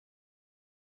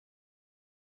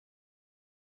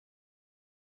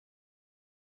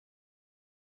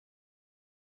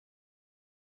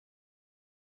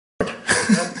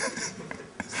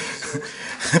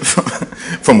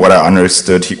From what I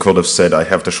understood, he could have said, "I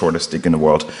have the shortest dick in the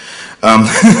world."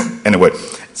 Anyway,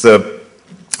 so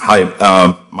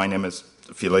hi, my name is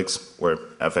Felix, or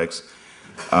FX,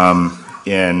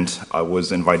 and I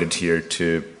was invited here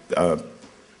to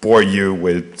bore you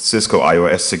with Cisco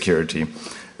iOS security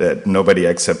that nobody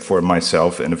except for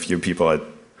myself and a few people at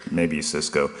maybe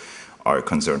Cisco are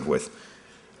concerned with.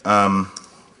 Does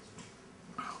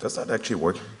that actually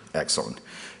work? Excellent.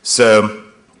 So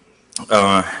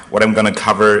what I'm going to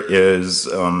cover is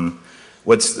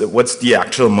what's the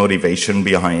actual motivation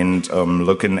behind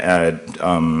looking at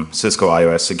Cisco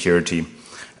iOS security.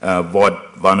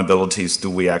 What vulnerabilities do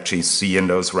we actually see in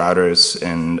those routers,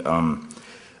 and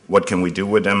what can we do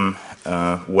with them?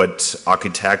 What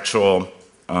architectural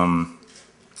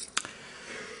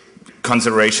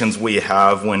considerations we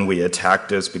have when we attack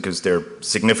this, because they're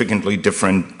significantly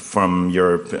different from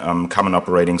your common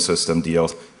operating system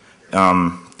deal.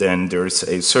 Then there's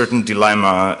a certain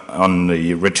dilemma on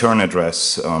the return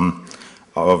address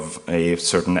of a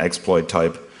certain exploit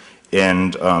type.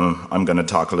 And I'm going to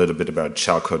talk a little bit about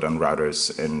shellcode on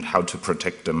routers and how to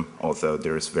protect them, although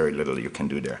there's very little you can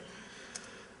do there.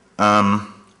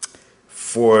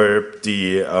 For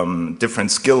the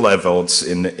different skill levels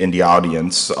in the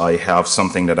audience, I have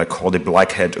something that I call the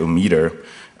black hat meter.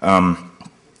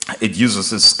 It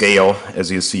uses a scale,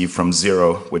 as you see, from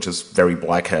 0, which is very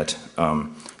black hat,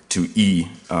 to E,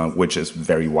 which is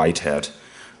very white hat.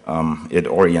 It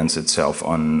orients itself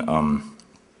on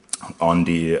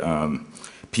the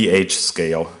pH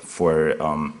scale for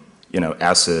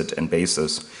acid and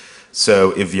bases.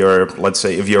 So if you're, let's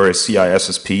say, if you're a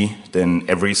CISSP, then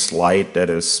every slide that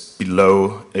is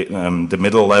below the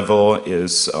middle level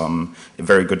is a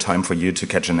very good time for you to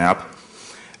catch a nap.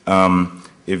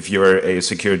 If you're a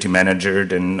security manager,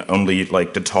 then only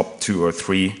like the top 2 or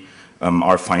 3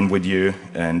 are fine with you.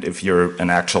 And if you're an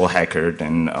actual hacker,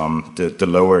 then the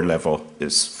lower level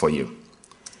is for you.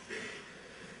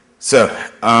 So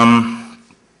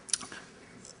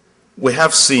we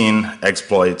have seen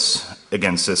exploits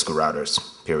against Cisco routers,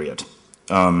 period.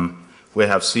 We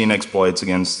have seen exploits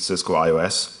against Cisco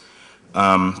iOS.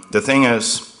 The thing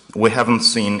is, we haven't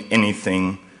seen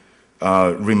anything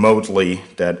remotely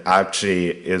that actually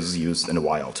is used in the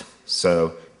wild.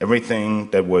 So everything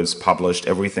that was published,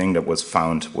 everything that was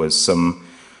found was some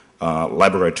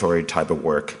laboratory type of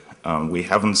work. We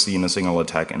haven't seen a single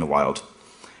attack in the wild.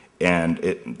 And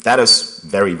that is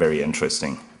very, very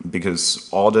interesting, because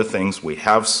all the things we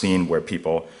have seen where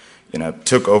people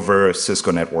took over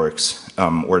Cisco networks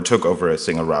or took over a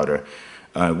single router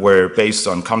were based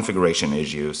on configuration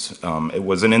issues. It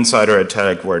was an insider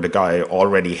attack where the guy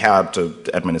already had the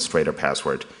administrator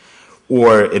password,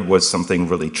 or it was something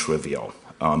really trivial,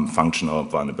 functional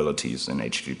vulnerabilities in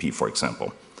HTTP, for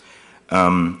example.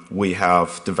 We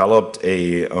have developed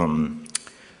a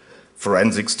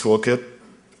forensics toolkit.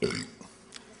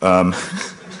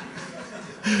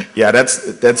 Yeah,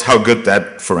 that's how good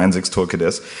that forensics toolkit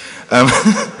is.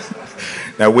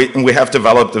 Now we have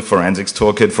developed a forensics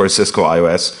toolkit for Cisco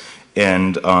iOS,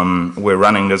 and we're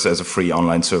running this as a free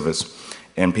online service.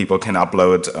 And people can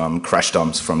upload crash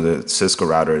dumps from the Cisco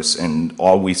routers, and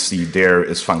all we see there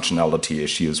is functionality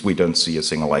issues. We don't see a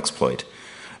single exploit.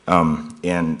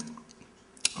 And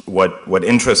what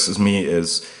interests me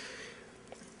is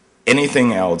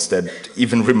anything else that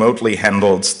even remotely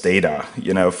handles data,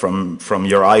 from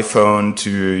your iPhone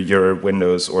to your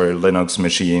Windows or Linux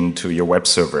machine to your web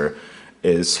server,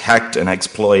 is hacked and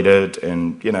exploited,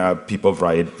 and people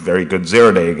write very good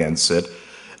zero-day against it.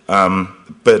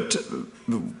 But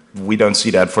we don't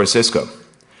see that for Cisco.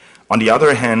 On the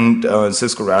other hand,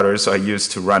 Cisco routers are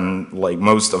used to run like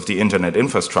most of the internet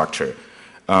infrastructure.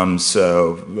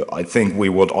 So I think we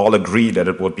would all agree that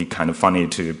it would be kind of funny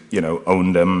to,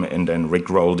 own them and then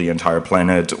rickroll the entire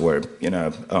planet, or,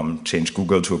 change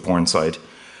Google to a porn site.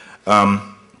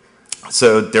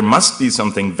 So there must be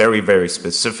something very, very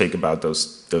specific about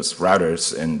those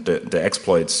routers and the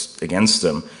exploits against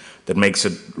them that makes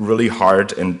it really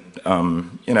hard and,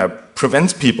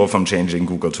 prevents people from changing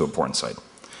Google to a porn site.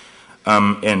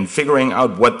 And figuring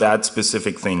out what that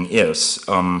specific thing is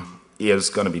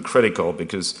going to be critical,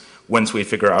 because once we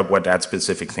figure out what that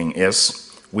specific thing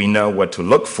is, we know what to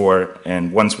look for,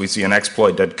 and once we see an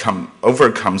exploit that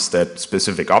overcomes that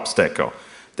specific obstacle,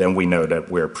 then we know that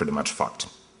we're pretty much fucked.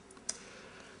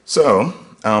 So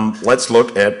let's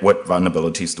look at what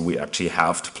vulnerabilities do we actually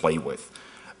have to play with.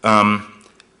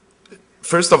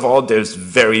 First of all, there's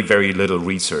very, very little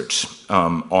research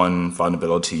on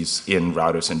vulnerabilities in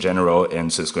routers in general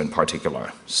and Cisco in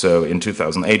particular. So in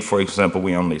 2008, for example,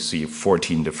 we only see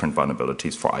 14 different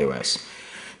vulnerabilities for iOS.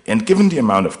 And given the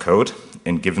amount of code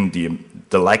and given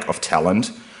the lack of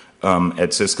talent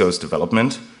at Cisco's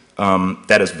development,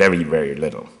 that is very, very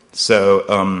little.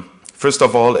 So first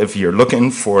of all, if you're looking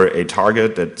for a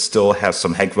target that still has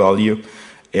some hack value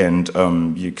and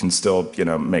you can still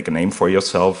make a name for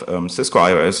yourself, Cisco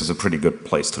iOS is a pretty good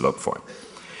place to look for.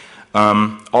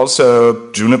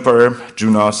 Also,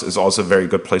 Junos is also a very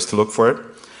good place to look for it.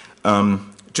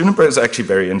 Juniper is actually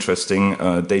very interesting.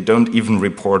 They don't even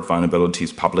report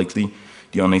vulnerabilities publicly.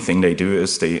 The only thing they do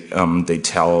is they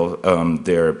tell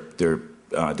their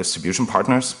distribution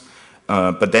partners.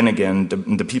 But then again,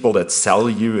 the people that sell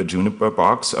you a Juniper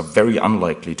box are very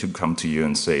unlikely to come to you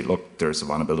and say, look, there's a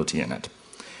vulnerability in it.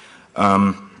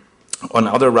 On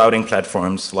other routing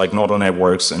platforms like Norton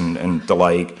Networks and the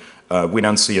like, we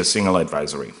don't see a single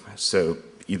advisory. So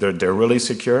either they're really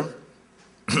secure,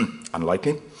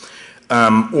 unlikely,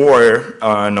 or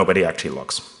nobody actually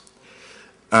looks.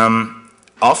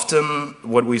 Often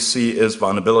what we see is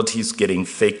vulnerabilities getting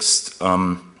fixed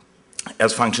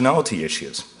as functionality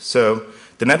issues. So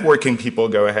the networking people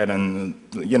go ahead and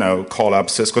call up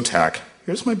Cisco TAC.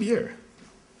 Here's my beer.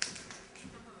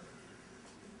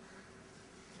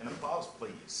 An applause,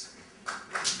 please.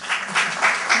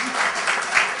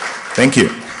 Thank you.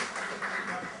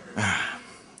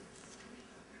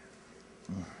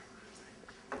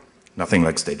 Nothing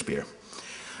like stage beer.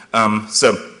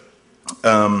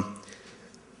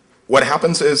 What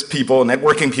happens is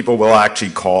networking people will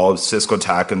actually call Cisco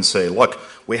TAC and say, look,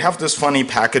 we have this funny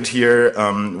packet here.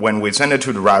 When we send it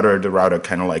to the router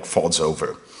kind of like falls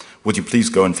over. Would you please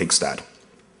go and fix that?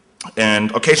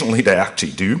 And occasionally they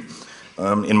actually do.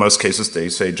 In most cases they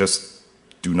say just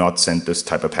do not send this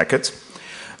type of packets.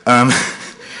 When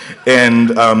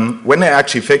they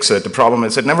actually fix it, the problem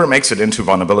is it never makes it into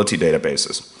vulnerability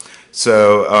databases.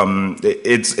 So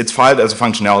it's filed as a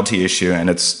functionality issue and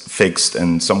it's fixed,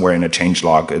 and somewhere in a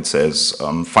changelog it says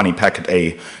funny packet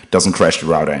A doesn't crash the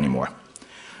router anymore.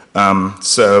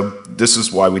 So this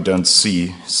is why we don't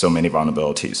see so many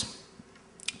vulnerabilities.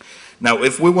 Now,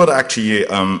 if we would actually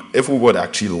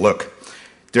look,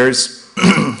 there's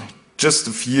just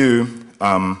a few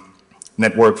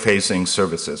network-facing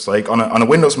services. Like on a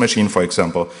Windows machine, for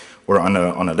example, or on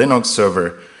a Linux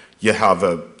server, you have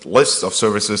a list of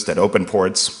services that open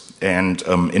ports and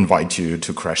invite you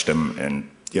to crash them and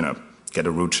get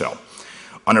a root shell.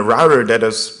 On a router, that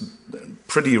is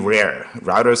pretty rare.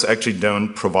 Routers actually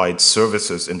don't provide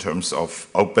services in terms of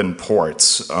open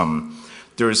ports.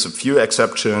 There's a few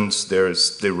exceptions.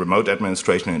 There's the remote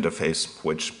administration interface,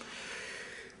 which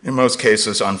in most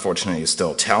cases, unfortunately, is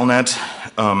still Telnet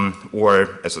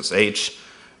or SSH.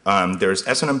 There's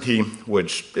SNMP,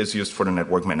 which is used for the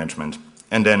network management.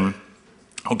 And then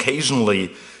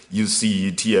occasionally you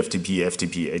see TFTP,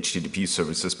 FTP, HTTP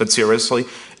services. But seriously,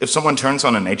 if someone turns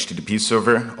on an HTTP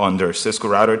server on their Cisco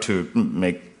router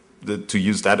to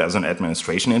use that as an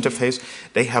administration interface,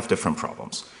 they have different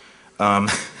problems.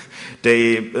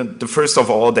 First of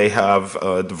all, they have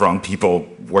the wrong people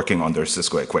working on their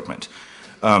Cisco equipment.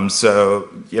 If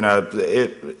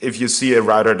you see a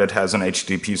router that has an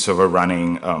HTTP server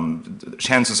running,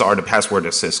 chances are the password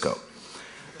is Cisco.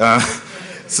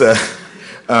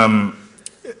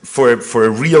 For a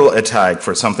real attack,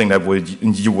 for something that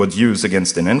you would use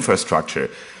against an infrastructure,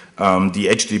 the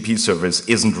HTTP service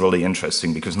isn't really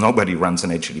interesting because nobody runs an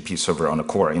HTTP server on a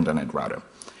core internet router.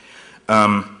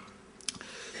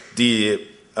 The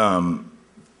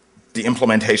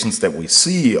implementations that we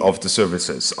see of the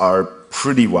services are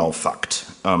pretty well fucked.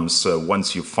 So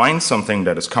once you find something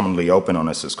that is commonly open on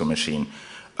a Cisco machine,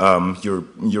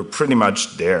 you're pretty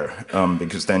much there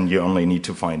because then you only need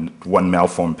to find one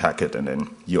malformed packet and then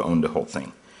you own the whole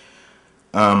thing.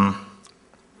 But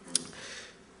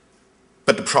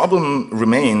the problem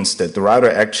remains that the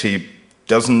router actually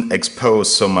doesn't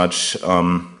expose so much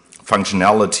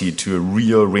functionality to a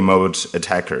real remote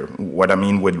attacker. What I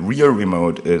mean with real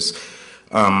remote is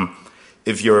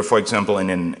if you're, for example, in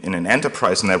an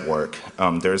enterprise network,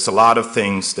 there's a lot of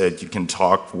things that you can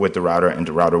talk with the router and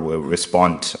the router will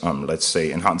respond. Let's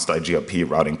say enhanced IGRP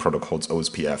routing protocols,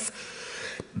 OSPF,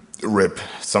 RIP,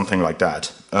 something like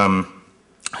that.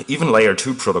 Even layer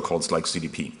 2 protocols like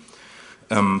CDP.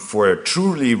 For a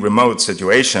truly remote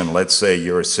situation, let's say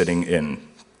you're sitting in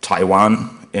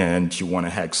Taiwan and you want to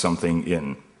hack something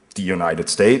in the United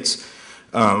States,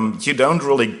 you don't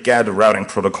really get a routing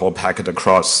protocol packet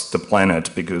across the planet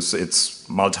because it's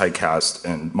multicast,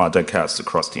 and multicast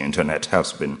across the internet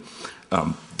has been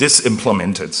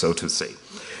disimplemented, so to say.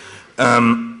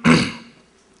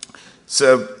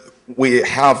 So we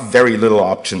have very little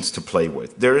options to play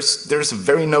with. There's a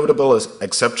very notable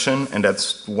exception, and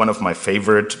that's one of my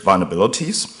favorite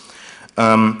vulnerabilities.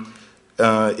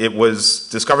 It was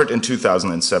discovered in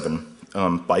 2007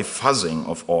 by fuzzing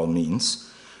of all means.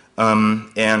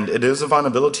 And it is a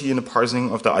vulnerability in the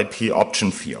parsing of the IP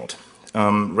option field.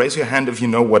 Raise your hand if you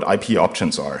know what IP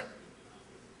options are.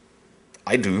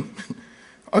 I do.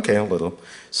 Okay, a little.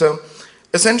 So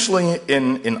essentially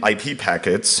in IP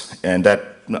packets, and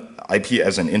that IP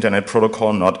as an internet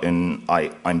protocol, not in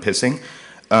I'm pissing.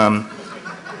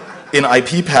 In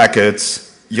IP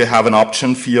packets, you have an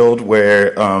option field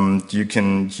where you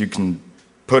can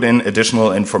put in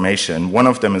additional information. One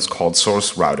of them is called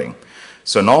source routing.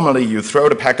 So normally you throw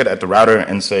the packet at the router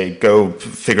and say, go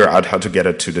figure out how to get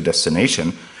it to the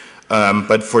destination.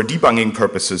 But for debugging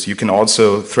purposes, you can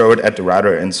also throw it at the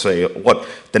router and say, look,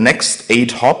 the next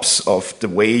 8 hops of the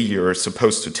way you're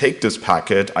supposed to take this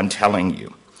packet, I'm telling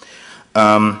you.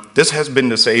 This has been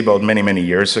disabled many, many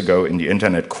years ago in the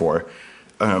Internet Core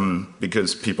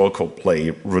because people could play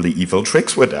really evil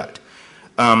tricks with that.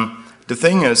 The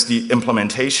thing is, the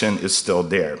implementation is still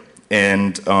there.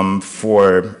 And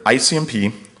for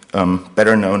ICMP,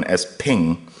 better known as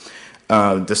ping,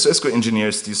 the Cisco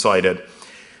engineers decided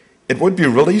it would be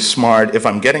really smart if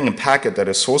I'm getting a packet that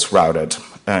is source routed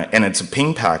and it's a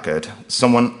ping packet,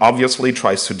 someone obviously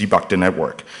tries to debug the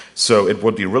network. So it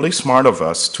would be really smart of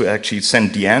us to actually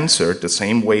send the answer the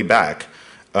same way back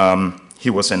he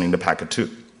was sending the packet to.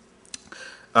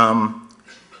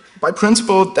 By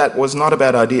principle, that was not a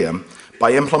bad idea.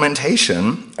 By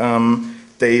implementation,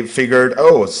 they figured,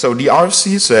 oh, so the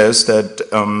RFC says that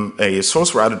a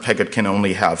source routed packet can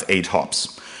only have 8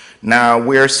 hops. Now,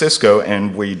 we're Cisco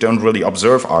and we don't really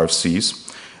observe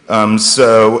RFCs,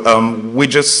 so we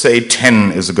just say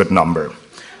 10 is a good number.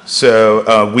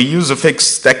 So we use a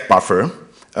fixed stack buffer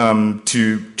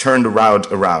to turn the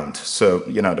route around. So,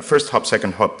 you know, the first hop,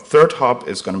 second hop, third hop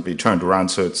is going to be turned around,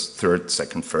 so it's third,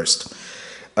 second, first.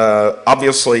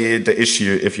 Obviously, the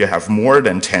issue, if you have more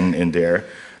than 10 in there,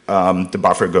 the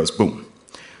buffer goes boom.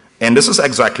 And this is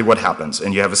exactly what happens.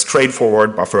 And you have a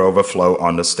straightforward buffer overflow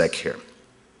on the stack here,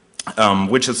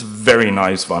 which is a very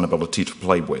nice vulnerability to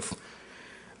play with.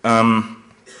 And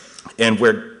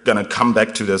we're going to come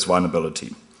back to this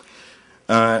vulnerability.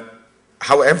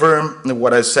 However,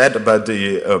 what I said about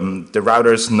the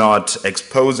routers not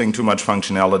exposing too much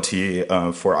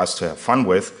functionality for us to have fun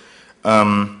with,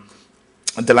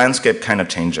 the landscape kind of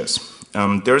changes.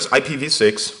 There's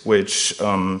IPv6, which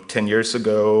 10 years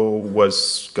ago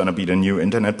was going to be the new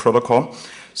internet protocol.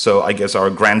 So I guess our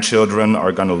grandchildren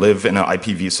are going to live in an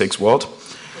IPv6 world.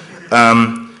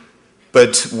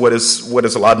 But what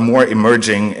is a lot more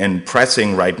emerging and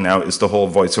pressing right now is the whole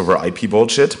voice over IP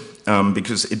bullshit,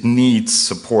 because it needs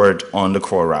support on the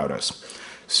core routers.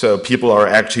 So people are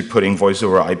actually putting voice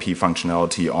over IP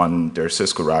functionality on their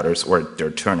Cisco routers, or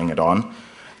they're turning it on,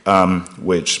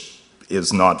 which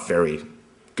is not very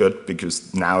good,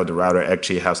 because now the router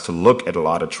actually has to look at a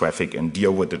lot of traffic and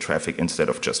deal with the traffic instead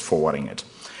of just forwarding it.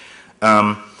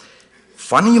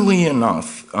 Funnily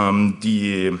enough,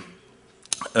 the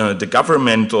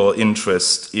governmental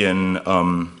interest in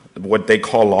what they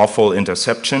call lawful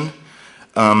interception,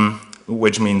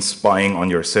 which means spying on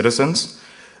your citizens,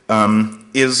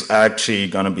 is actually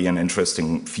going to be an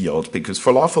interesting field, because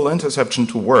for lawful interception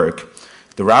to work,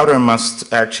 the router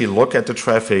must actually look at the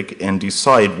traffic and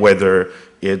decide whether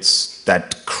it's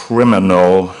that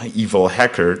criminal, evil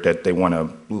hacker that they want to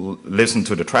listen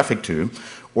to the traffic to,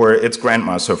 or it's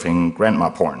grandma surfing grandma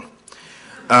porn.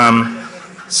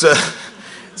 So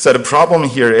the problem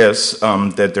here is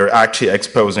that they're actually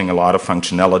exposing a lot of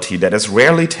functionality that is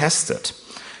rarely tested.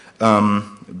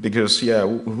 Because, yeah,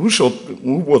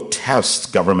 who will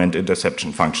test government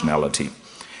interception functionality?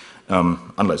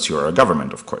 Unless you're a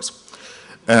government, of course.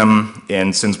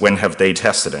 And since when have they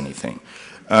tested anything?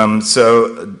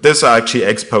 So this actually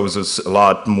exposes a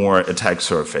lot more attack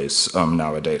surface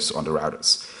nowadays on the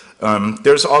routers.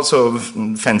 There's also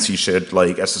fancy shit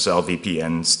like SSL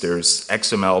VPNs. There's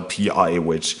XML PI,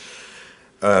 which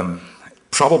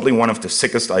probably one of the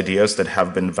sickest ideas that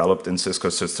have been developed in Cisco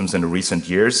systems in the recent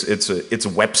years. It's a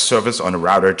web service on a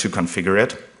router to configure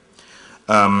it.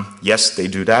 Yes, they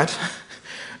do that,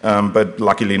 but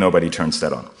luckily nobody turns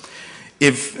that on.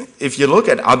 If you look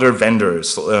at other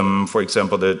vendors, for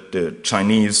example, the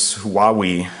Chinese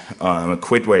Huawei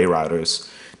Quidway routers,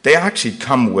 they actually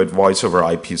come with voice over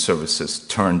IP services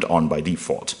turned on by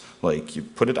default. Like, you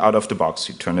put it out of the box,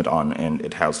 you turn it on, and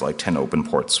it has like 10 open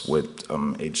ports with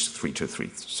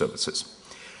H323 services.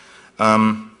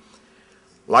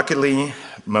 Luckily,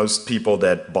 most people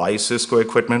that buy Cisco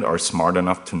equipment are smart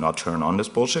enough to not turn on this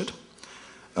bullshit.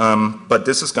 But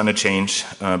this is going to change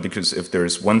because if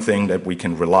there's one thing that we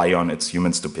can rely on, it's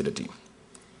human stupidity.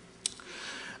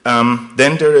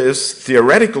 Then there is,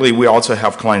 theoretically, we also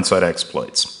have client-side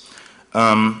exploits.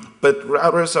 But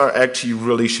routers are actually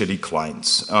really shitty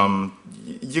clients.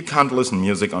 You can't listen to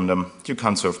music on them, you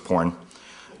can't surf porn,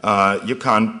 you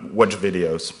can't watch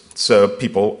videos, so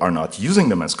people are not using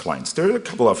them as clients. There are a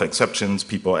couple of exceptions,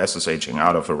 people SSHing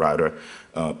out of a router,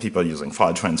 people using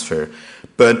file transfer,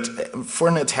 but for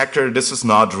an attacker this is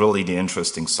not really the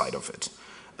interesting side of it.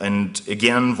 And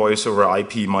again, voice over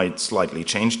IP might slightly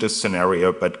change this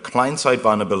scenario, but client-side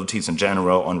vulnerabilities in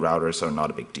general on routers are not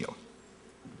a big deal.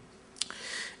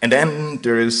 And then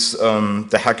there is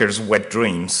the hacker's wet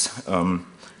dreams,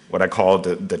 what I call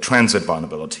the transit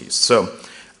vulnerabilities. So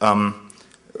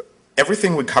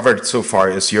everything we covered so far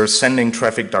is you're sending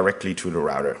traffic directly to the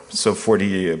router. So for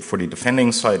the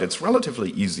defending side, it's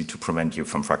relatively easy to prevent you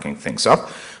from fucking things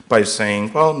up by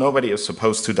saying, well, nobody is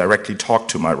supposed to directly talk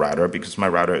to my router because my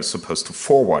router is supposed to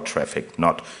forward traffic,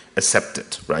 not accept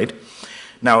it, right?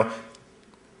 Now,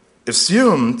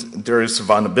 assumed there is a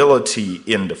vulnerability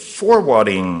in the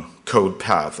forwarding code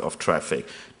path of traffic,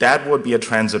 that would be a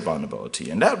transit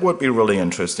vulnerability. And that would be really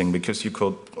interesting because you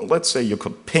could, let's say you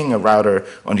could ping a router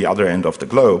on the other end of the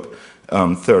globe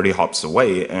 30 hops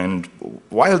away, and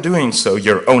while doing so,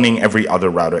 you're owning every other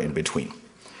router in between.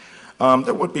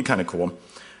 That would be kind of cool.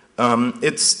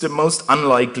 It's the most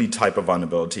unlikely type of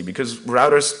vulnerability because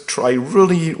routers try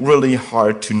really, really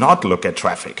hard to not look at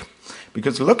traffic.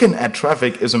 Because looking at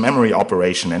traffic is a memory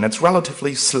operation and it's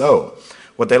relatively slow.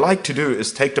 What they like to do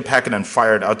is take the packet and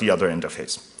fire it out the other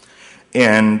interface.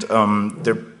 And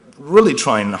they're really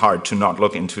trying hard to not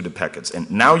look into the packets. And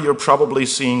now you're probably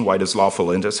seeing why this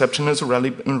lawful interception is a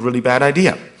really bad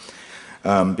idea.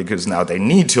 Because now they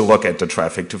need to look at the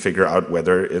traffic to figure out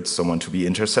whether it's someone to be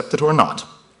intercepted or not.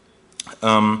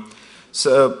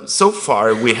 So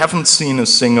far, we haven't seen a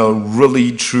single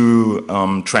really true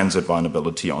transit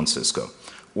vulnerability on Cisco,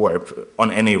 or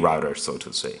on any router, so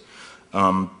to say.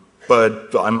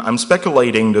 But I'm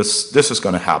speculating this is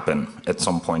going to happen at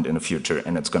some point in the future,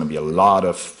 and it's going to be a lot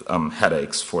of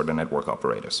headaches for the network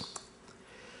operators.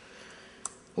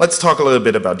 Let's talk a little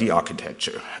bit about the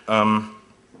architecture.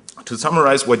 To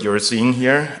summarize what you're seeing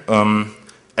here,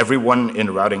 everyone in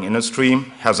the routing industry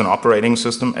has an operating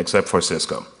system except for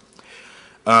Cisco.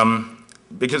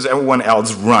 Because everyone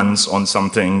else runs on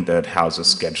something that has a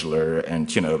scheduler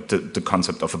and, you know, the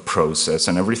concept of a process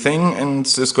and everything, and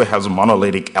Cisco has a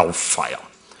monolithic ELF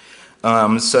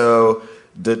file. So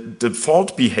the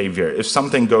default behavior, if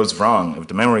something goes wrong, if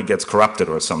the memory gets corrupted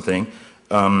or something,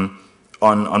 on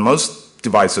most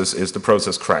devices is the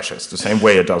process crashes, the same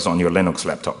way it does on your Linux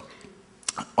laptop.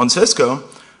 On Cisco,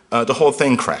 the whole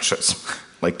thing crashes,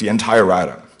 like the entire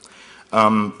router,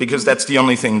 because that's the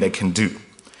only thing they can do.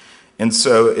 And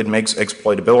so it makes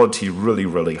exploitability really,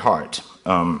 really hard.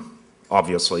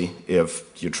 Obviously, if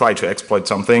you try to exploit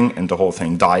something and the whole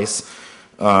thing dies,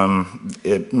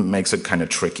 it makes it kind of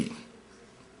tricky.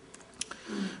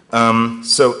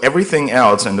 So everything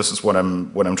else, and this is what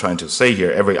I'm trying to say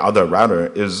here, every other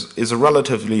router is a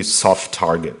relatively soft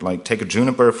target. Like take a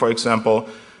Juniper, for example.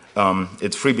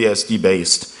 It's FreeBSD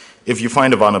based. If you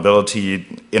find a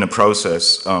vulnerability in a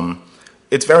process,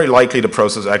 it's very likely the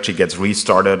process actually gets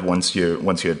restarted once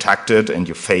you attacked it and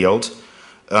you failed.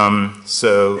 And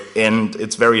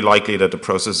it's very likely that the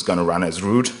process is going to run as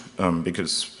root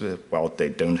because, well, they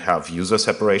don't have user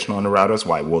separation on the routers.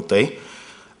 Why would they?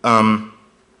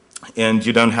 And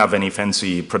you don't have any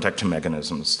fancy protection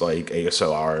mechanisms like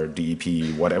ASLR,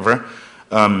 DEP, whatever.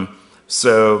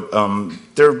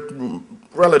 They're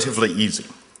relatively easy.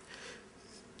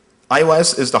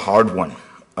 iOS is the hard one.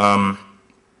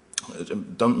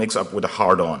 Don't mix up with a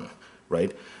hard-on,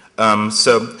 right?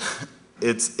 So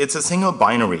it's a single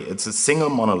binary. It's a single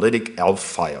monolithic ELF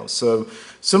file. So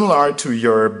similar to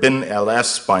your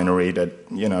bin.ls binary that,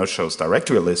 you know, shows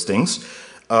directory listings,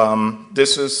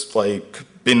 this is like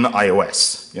bin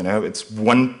iOS. You know, it's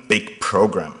one big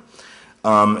program.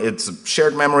 It's a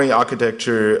shared memory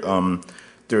architecture.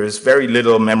 There is very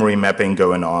little memory mapping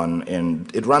going on,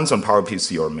 and it runs on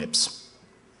PowerPC or MIPS.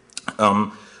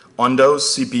 On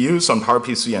those CPUs, on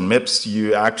PowerPC and MIPS,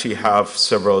 you actually have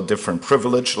several different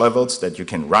privilege levels that you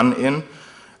can run in.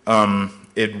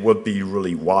 It would be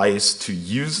really wise to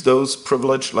use those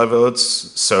privilege levels,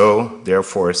 so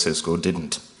therefore Cisco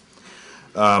didn't.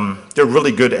 They're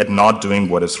really good at not doing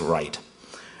what is right.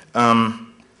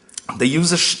 They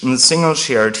use a single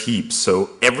shared heap, so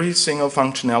every single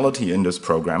functionality in this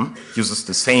program uses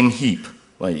the same heap.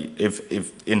 Like if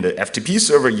in the FTP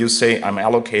server you say I'm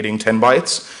allocating 10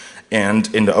 bytes,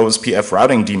 and in the OSPF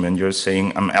routing daemon you're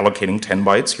saying I'm allocating 10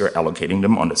 bytes, you're allocating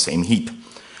them on the same heap.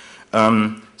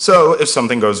 So if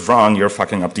something goes wrong, you're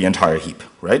fucking up the entire heap,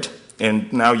 right?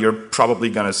 And now you're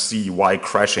probably going to see why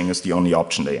crashing is the only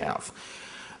option they have.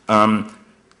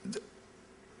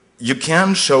 You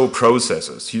can show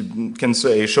processes. You can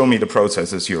say, show me the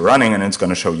processes you're running, and it's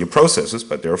going to show you processes,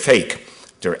 but they're fake.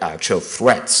 They're actual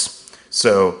threads.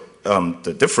 So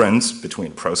the difference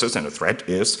between process and a thread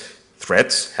is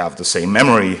threads have the same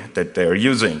memory that they're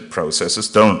using. Processes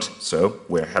don't. So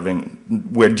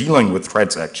we're dealing with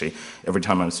threads, actually. Every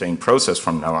time I'm saying process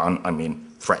from now on, I mean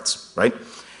threads, right?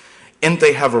 And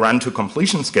they have a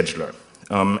run-to-completion scheduler.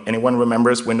 Anyone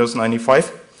remembers Windows 95?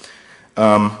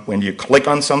 When you click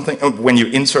on something, when you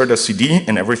insert a CD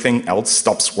and everything else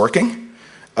stops working,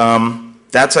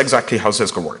 that's exactly how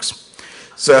Cisco works.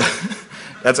 So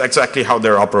that's exactly how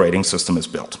their operating system is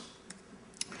built.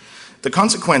 The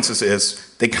consequences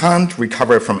is they can't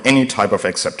recover from any type of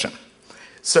exception.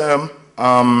 So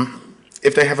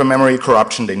if they have a memory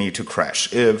corruption, they need to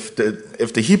crash. If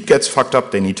the heap gets fucked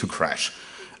up, they need to crash.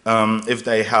 If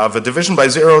they have a division by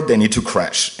 0, they need to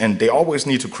crash. And they always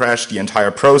need to crash the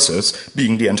entire process,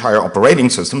 being the entire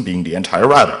operating system, being the entire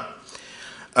router.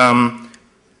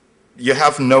 You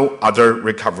have no other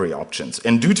recovery options.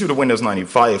 And due to the Windows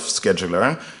 95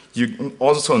 scheduler, you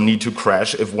also need to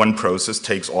crash if one process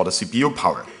takes all the CPU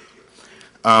power.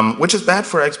 Which is bad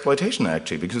for exploitation,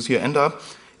 actually, because you end up,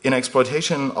 in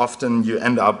exploitation, often you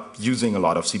end up using a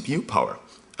lot of CPU power.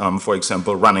 For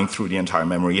example, running through the entire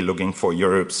memory looking for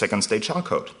your second stage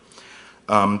shellcode.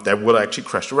 That will actually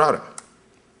crash the router.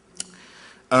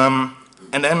 And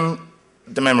then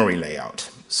the memory layout.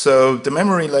 So the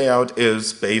memory layout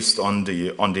is based on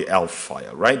the ELF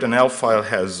file, right? An ELF file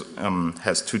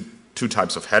has two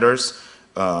types of headers,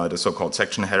 the so-called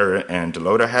section header and the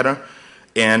loader header,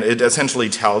 and it essentially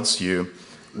tells you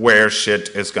where shit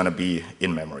is going to be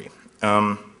in memory.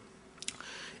 And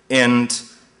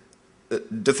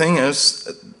the thing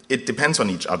is, it depends on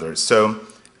each other. So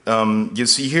you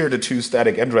see here the two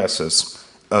static addresses,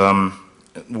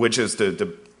 which is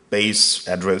the base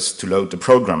address to load the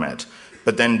program at.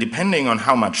 But then depending on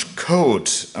how much code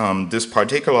this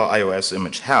particular iOS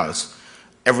image has,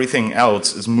 everything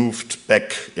else is moved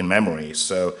back in memory.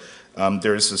 So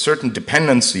there is a certain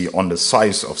dependency on the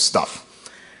size of stuff.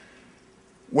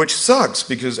 Which sucks,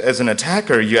 because as an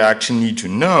attacker, you actually need to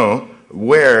know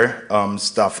where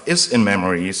stuff is in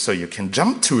memory so you can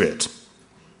jump to it.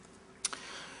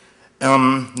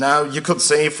 Now you could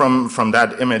say from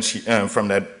that image, from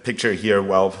that picture here,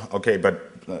 well, okay, but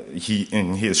he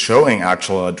is showing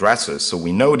actual addresses, so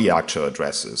we know the actual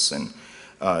addresses. And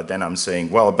then I'm saying,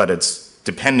 well, but it's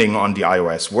depending on the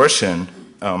iOS version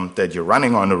that you're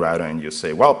running on the router, and you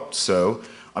say, well, so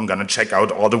I'm going to check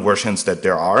out all the versions that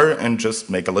there are and just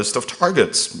make a list of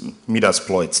targets,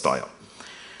 Metasploit style.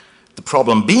 The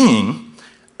problem being,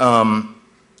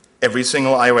 every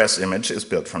single iOS image is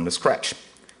built from the scratch.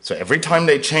 So every time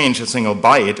they change a single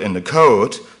byte in the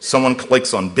code, someone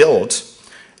clicks on build,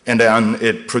 and then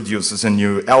it produces a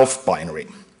new ELF binary.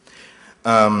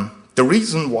 The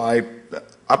reason why,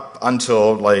 up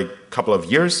until like a couple of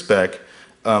years back,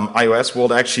 iOS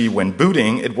would actually, when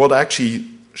booting, it would actually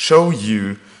show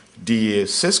you the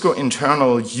Cisco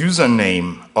internal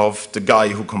username of the guy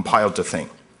who compiled the thing.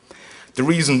 The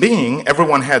reason being,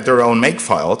 everyone had their own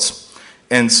makefiles,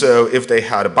 and so if they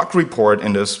had a bug report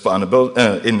in this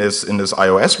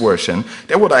iOS version,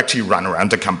 they would actually run around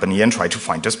the company and try to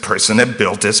find this person that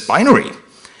built this binary.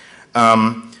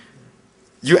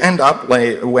 You end up,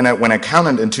 like, when I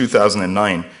counted in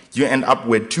 2009, you end up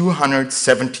with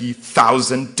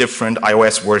 270,000 different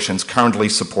iOS versions currently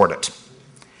supported.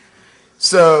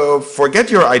 So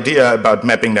forget your idea about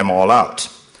mapping them all out.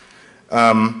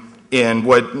 And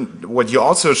what you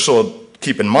also should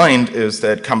keep in mind is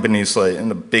that companies like in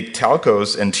the big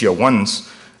telcos and tier ones,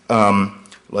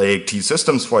 like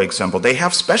T-Systems, for example, they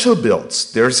have special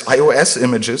builds. There's iOS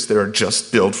images that are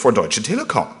just built for Deutsche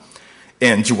Telekom,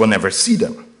 and you will never see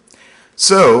them.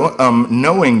 So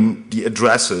knowing the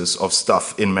addresses of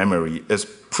stuff in memory is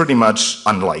pretty much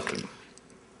unlikely.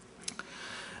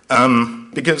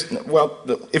 Because, well,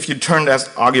 if you turn that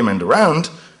argument around,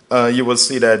 you will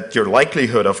see that your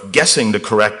likelihood of guessing the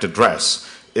correct address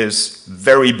is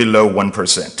very below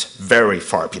 1%, very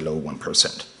far below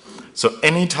 1%. So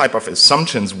any type of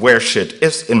assumptions where shit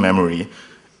is in memory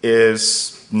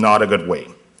is not a good way.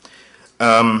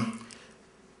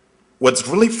 What's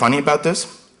really funny about this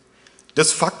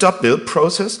fucked up build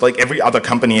process, like every other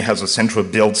company has a central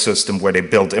build system where they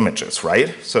build images,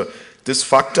 right? So this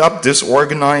fucked up,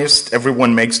 disorganized,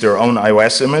 everyone makes their own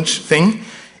iOS image thing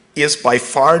is by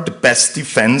far the best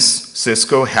defense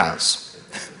Cisco has.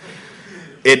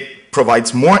 It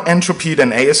provides more entropy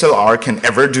than ASLR can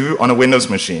ever do on a Windows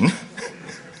machine.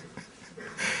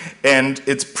 And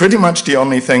it's pretty much the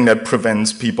only thing that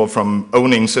prevents people from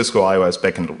owning Cisco iOS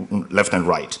back and left and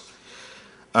right.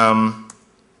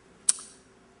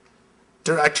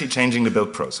 They're actually changing the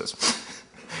build process.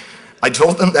 I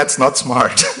told them that's not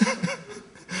smart,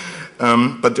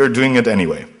 but they're doing it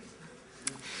anyway.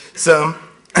 So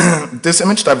this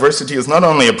image diversity is not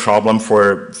only a problem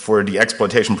for the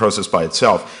exploitation process by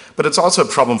itself, but it's also a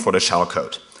problem for the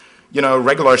shellcode. You know,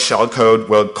 regular shellcode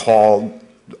will call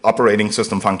operating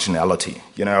system functionality.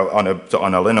 You know, on a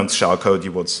Linux shellcode,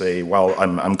 you would say, well,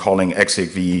 I'm calling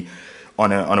execv.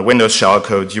 On a Windows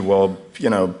shellcode, you will, you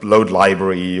know, load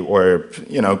library or,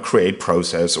 you know, create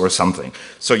process or something.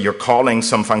 So you're calling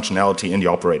some functionality in the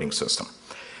operating system.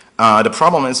 The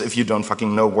problem is if you don't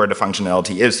fucking know where the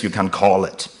functionality is, you can call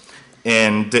it.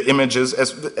 And the images,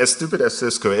 as stupid as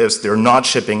Cisco is, they're not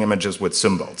shipping images with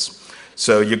symbols.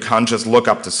 So you can't just look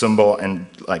up the symbol and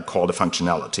like call the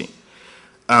functionality.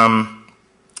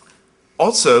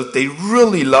 Also, they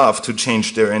really love to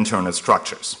change their internal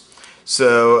structures.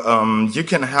 So you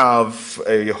can have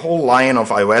a whole line of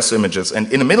iOS images,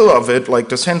 and in the middle of it, like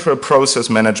the central process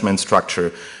management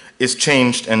structure is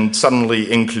changed and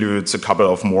suddenly includes a couple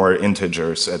of more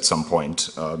integers at some point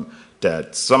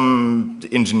that some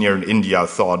engineer in India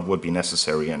thought would be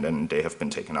necessary, and then they have been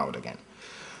taken out again.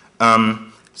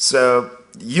 So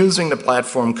using the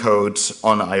platform code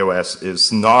on iOS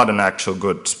is not an actual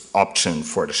good option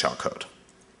for the shellcode.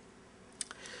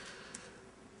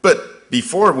 But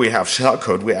before we have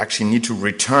shellcode, we actually need to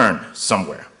return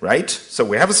somewhere, right? So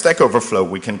we have a Stack Overflow.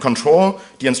 We can control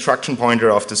the instruction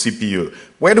pointer of the CPU.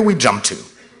 Where do we jump to?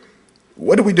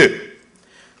 What do we do?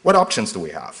 What options do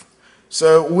we have?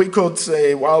 So we could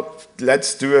say, well,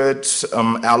 let's do it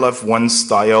Aleph 1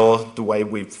 style, the way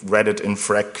we've read it in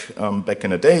Frec back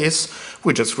in the days.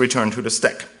 We just return to the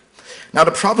stack. Now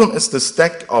the problem is the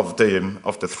stack of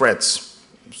the threads,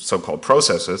 so-called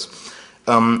processes,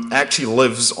 actually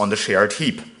lives on the shared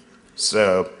heap.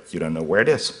 So you don't know where it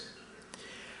is.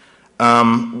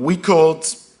 We could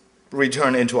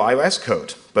return into iOS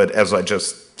code, but as I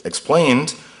just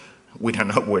explained, we don't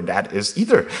know where that is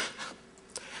either.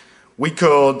 We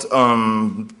could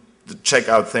check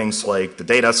out things like the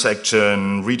data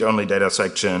section, read-only data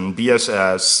section,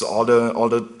 BSS, all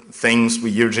the things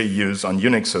we usually use on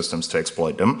Unix systems to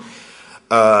exploit them.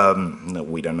 No,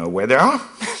 we don't know where they are.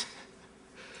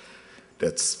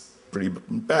 That's pretty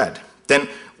bad. Then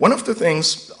one of the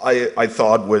things I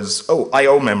thought was, oh,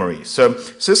 I/O memory. So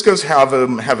Cisco's have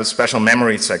a special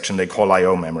memory section they call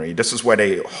I/O memory. This is where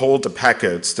they hold the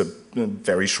packets the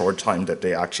very short time that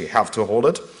they actually have to hold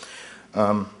it.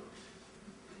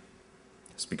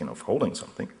 Speaking of holding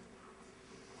something.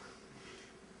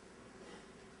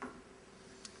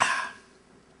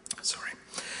 Sorry.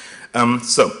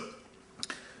 So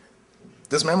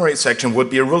this memory section would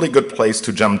be a really good place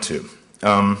to jump to.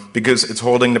 Because it's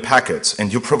holding the packets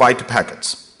and you provide the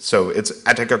packets. So it's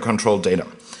attacker controlled data.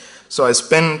 So I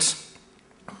spent,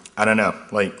 I don't know,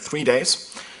 like 3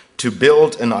 days to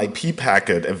build an IP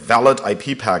packet, a valid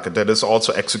IP packet that is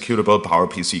also executable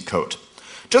PowerPC code.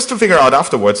 Just to figure out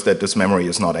afterwards that this memory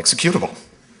is not executable.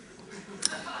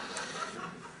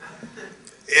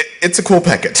 It's a cool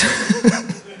packet.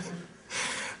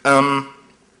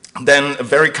 Then a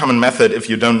very common method, if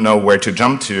you don't know where to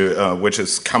jump to, which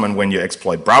is common when you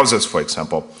exploit browsers, for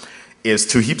example, is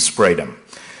to heap spray them.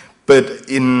 But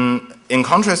in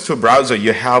contrast to a browser,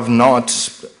 you have not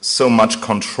so much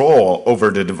control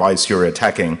over the device you're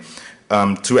attacking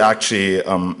to actually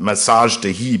massage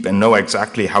the heap and know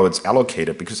exactly how it's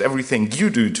allocated, because everything you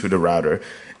do to the router,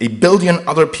 a billion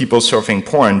other people surfing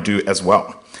porn do as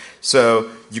well. So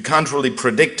you can't really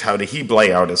predict how the heap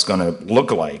layout is going to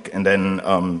look like, and then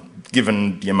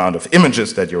given the amount of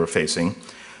images that you're facing,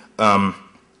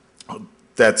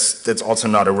 that's also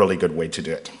not a really good way to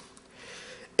do it.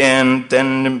 And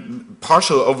then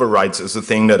partial overrides is a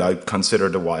thing that I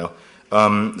considered a while.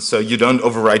 So you don't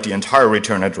overwrite the entire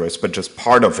return address, but just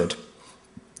part of it,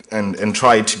 and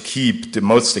try to keep the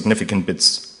most significant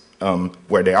bits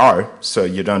where they are, so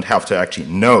you don't have to actually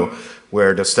know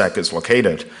where the stack is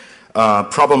located.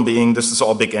 Problem being, this is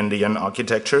all big endian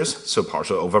architectures, so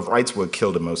partial overwrites will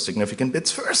kill the most significant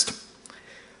bits first.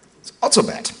 It's also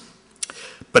bad.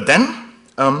 But then,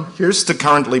 here's the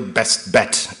currently best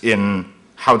bet in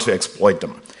how to exploit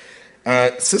them.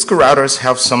 Cisco routers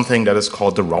have something that is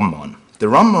called the ROM-mon. The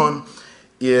ROM-mon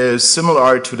is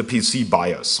similar to the PC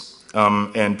BIOS.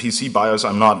 And PC BIOS,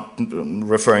 I'm not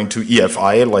referring to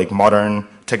EFI, like modern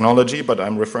technology, but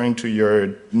I'm referring to your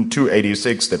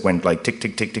 286 that went like tick,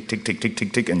 tick, tick, tick, tick, tick, tick,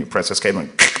 tick, tick, and you press escape and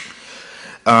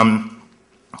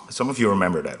Some of you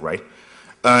remember that, right?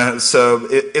 So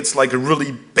it's like a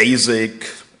really basic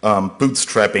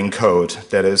bootstrapping code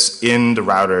that is in the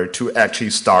router to actually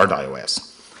start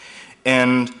iOS.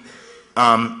 And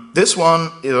this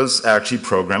one is actually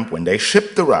programmed when they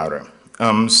ship the router.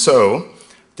 So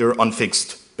they're on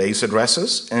fixed base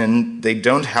addresses, and they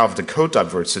don't have the code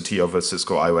diversity of a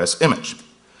Cisco iOS image.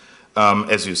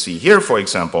 As you see here, for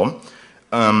example,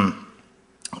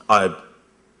 I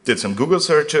did some Google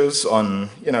searches on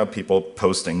people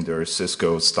posting their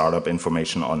Cisco startup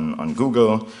information on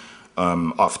Google,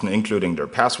 often including their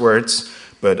passwords.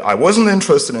 But I wasn't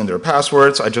interested in their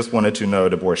passwords. I just wanted to know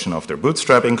the version of their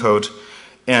bootstrapping code.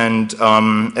 And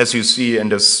as you see in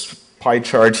this pie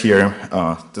chart here,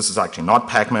 this is actually not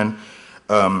Pacman.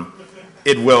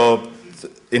 It will,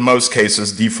 in most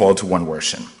cases, default to one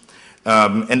version.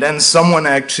 And then someone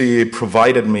actually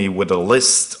provided me with a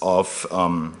list of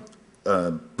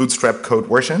bootstrap code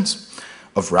versions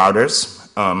of routers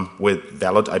with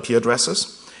valid IP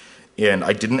addresses. And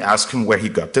I didn't ask him where he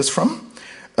got this from.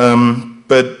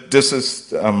 But this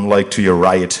is, like to your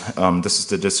right, this is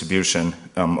the distribution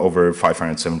over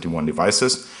 571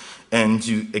 devices. And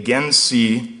you again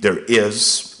see there is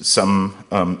some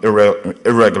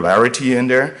irregularity in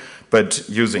there, but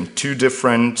using two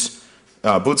different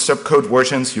bootstrap code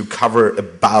versions, you cover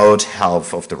about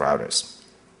half of the routers.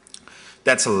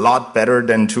 That's a lot better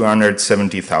than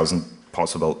 270,000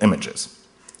 possible images.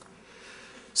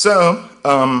 So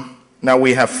now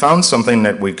we have found something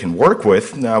that we can work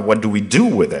with. Now what do we do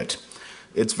with it?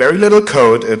 It's very little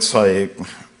code. It's like,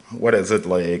 what is it,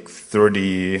 like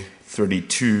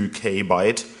 32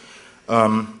 KB.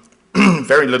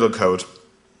 Very little code.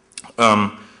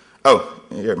 Oh,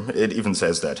 here, it even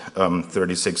says that,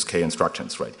 36K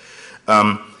instructions, right?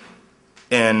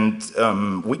 And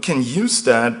we can use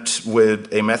that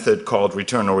with a method called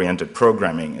return-oriented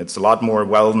programming. It's a lot more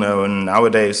well-known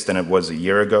nowadays than it was a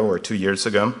year ago or 2 years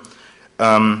ago.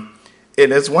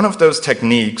 It is one of those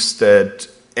techniques that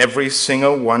every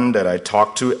single one that I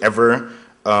talked to ever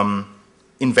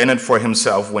invented for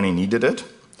himself when he needed it.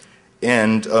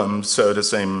 And so the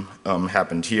same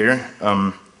happened here.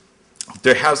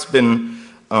 There has been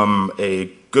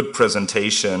a good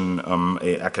presentation,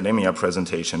 a academia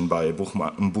presentation by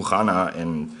Buchana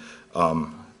and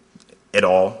et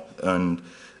al. And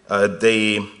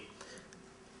they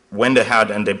went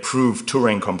ahead and they proved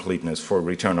Turing completeness for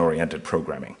return-oriented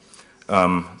programming.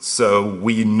 So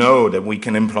we know that we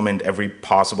can implement every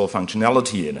possible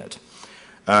functionality in it.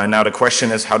 Now the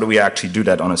question is, how do we actually do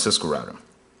that on a Cisco router?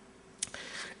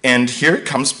 And here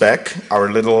comes back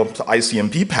our little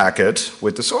ICMP packet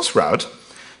with the source route.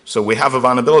 So we have a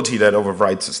vulnerability that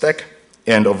overwrites the stack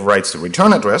and overwrites the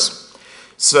return address.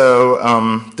 So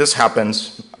this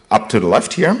happens up to the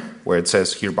left here, where it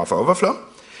says here buffer overflow.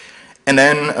 And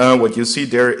then what you see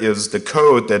there is the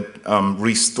code that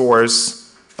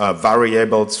restores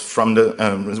variables from the,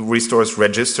 restores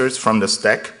registers from the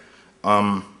stack.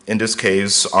 In this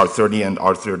case, R30 and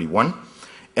R31.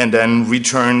 And then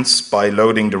returns by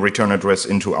loading the return address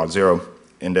into R0,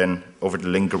 and then over the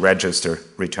link register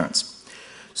returns.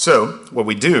 So what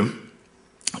we do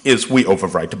is we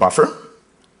overwrite the buffer,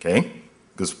 okay,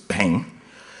 because bang.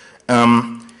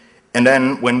 And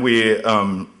then when we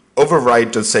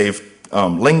overwrite the saved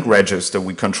link register,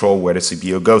 we control where the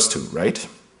CPU goes to, right?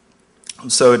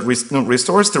 So it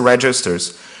restores the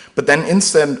registers, but then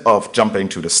instead of jumping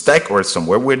to the stack or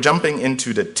somewhere, we're jumping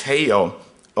into the tail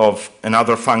of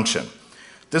another function.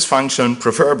 This function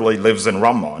preferably lives in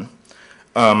ROM1,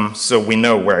 so we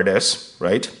know where it is,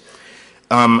 right?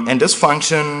 And this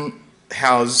function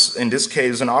has, in this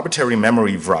case, an arbitrary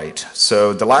memory write.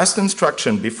 So the last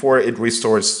instruction before it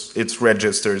restores its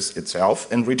registers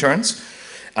itself and returns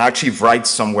actually writes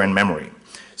somewhere in memory.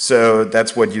 So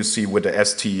that's what you see with the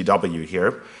STW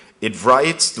here. It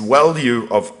writes the value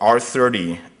of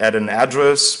R30 at an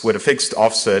address with a fixed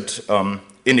offset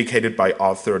indicated by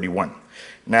R31.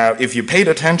 Now, if you paid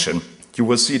attention, you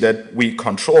will see that we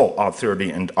control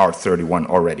R30 and R31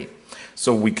 already.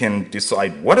 So we can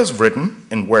decide what is written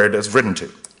and where it is written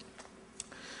to.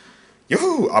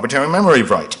 Yoo-hoo, arbitrary memory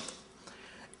write.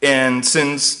 And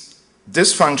since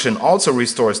this function also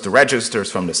restores the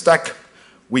registers from the stack,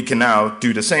 we can now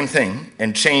do the same thing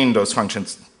and chain those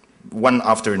functions one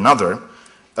after another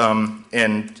and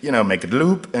make it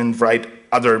loop and write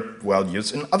other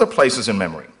values in other places in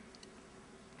memory.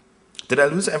 Did I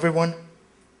lose everyone?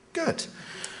 Good.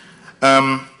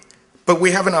 But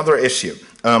we have another issue,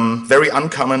 very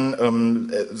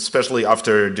uncommon, especially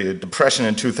after the depression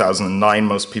in 2009.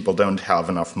 Most people don't have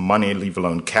enough money, leave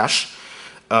alone cash.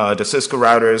 the Cisco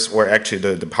routers, or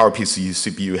actually the PowerPC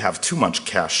CPU, have too much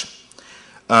cache.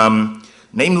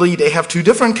 Namely, they have two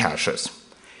different caches.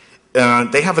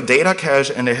 They have a data cache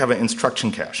and they have an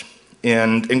instruction cache.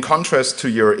 And in contrast to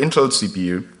your Intel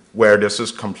CPU, where this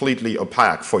is completely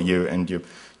opaque for you and you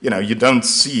don't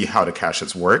see how the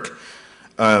caches work,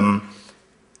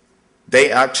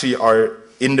 they actually are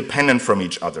independent from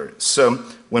each other. So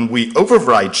when we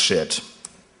overwrite shit,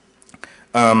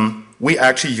 we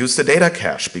actually use the data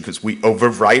cache because we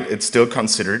overwrite, it's still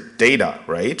considered data,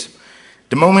 right?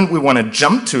 The moment we want to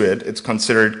jump to it, it's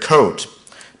considered code.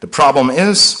 The problem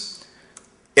is,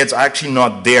 it's actually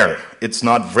not there. It's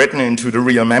not written into the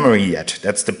real memory yet.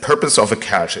 That's the purpose of a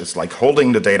cache. It's like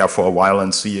holding the data for a while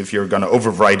and see if you're going to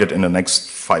overwrite it in the next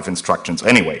 5 instructions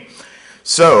anyway.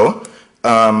 So,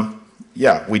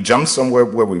 yeah, we jump somewhere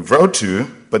where we wrote to,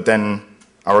 but then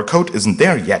our code isn't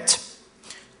there yet.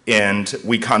 And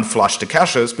we can't flush the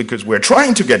caches because we're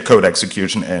trying to get code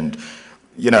execution, and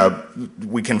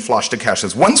we can flush the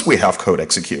caches once we have code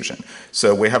execution.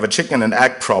 So we have a chicken and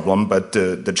egg problem, but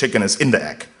the chicken is in the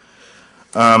egg.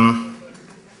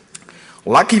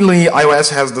 Luckily, iOS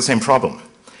has the same problem.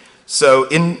 So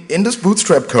in this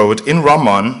bootstrap code, in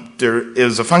Ramon, there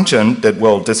is a function that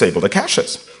will disable the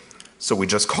caches. So we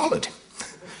just call it.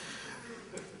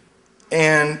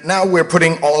 And now we're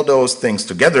putting all those things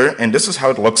together, and this is how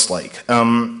it looks like.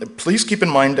 Please keep in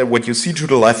mind that what you see to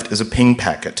the left is a ping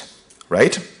packet.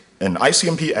 Right? An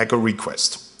ICMP echo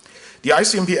request. The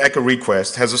ICMP echo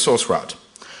request has a source route.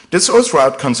 This source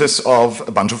route consists of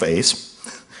a bunch of A's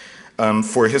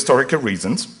for historical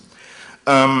reasons.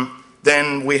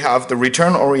 Then we have the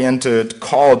return-oriented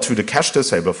call to the cache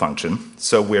disable function.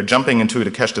 So we're jumping into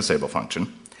the cache disable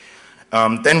function.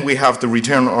 Then we have the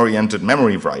return-oriented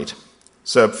memory write.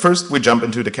 So first we jump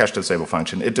into the cache disable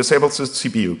function. It disables the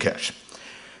CPU cache.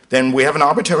 Then we have an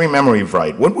arbitrary memory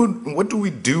write. What do we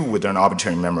do with an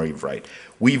arbitrary memory write?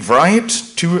 We write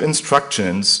two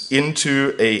instructions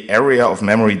into an area of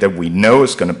memory that we know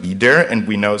is going to be there and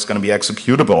we know is going to be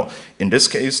executable. In this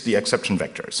case, the exception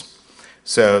vectors.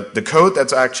 So the code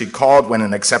that's actually called when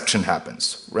an exception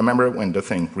happens. Remember when the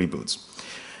thing reboots.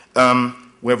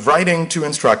 We're writing two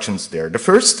instructions there. The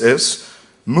first is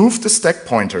move the stack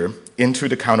pointer into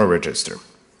the counter register.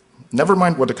 Never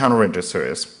mind what the counter register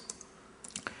is.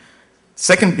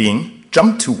 Second being,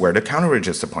 jump to where the counter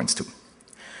register points to.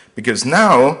 Because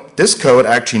now, this code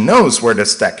actually knows where the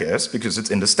stack is because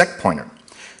it's in the stack pointer.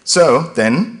 So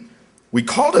then, we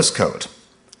call this code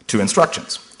to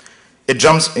instructions. It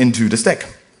jumps into the stack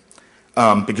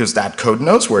because that code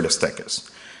knows where the stack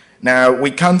is. Now, we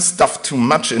can't stuff too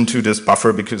much into this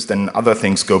buffer because then other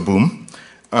things go boom.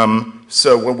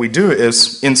 So what we do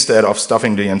is, instead of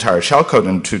stuffing the entire shellcode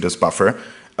into this buffer,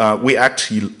 we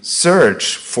actually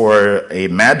search for a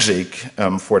magic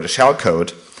for the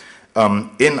shellcode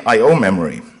in I/O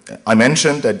memory. I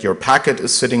mentioned that your packet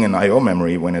is sitting in I/O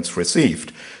memory when it's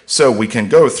received. So we can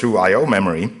go through I/O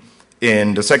memory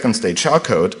in the second stage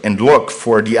shellcode and look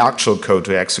for the actual code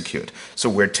to execute. So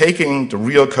we're taking the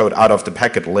real code out of the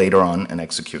packet later on and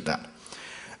execute that.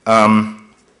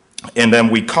 And then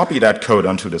we copy that code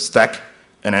onto the stack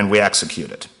and then we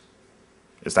execute it.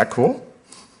 Is that cool?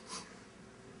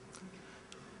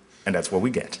 And that's what we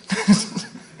get.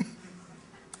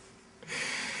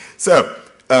 So,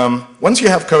 once you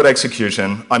have code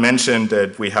execution, I mentioned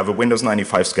that we have a Windows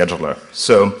 95 scheduler.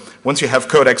 So, once you have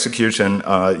code execution,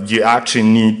 you actually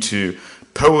need to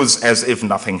pose as if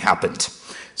nothing happened.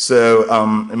 So,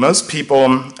 most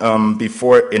people,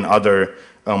 before in other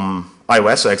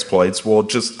iOS exploits, will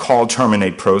just call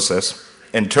terminate process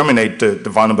and terminate the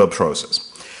vulnerable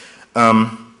process.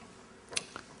 I'm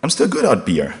still good at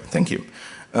beer, thank you.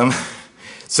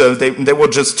 So they will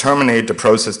just terminate the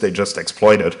process they just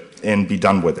exploited and be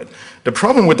done with it. The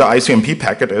problem with the ICMP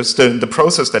packet is the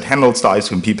process that handles the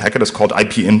ICMP packet is called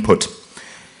IP input.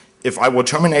 If I will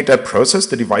terminate that process,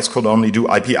 the device could only do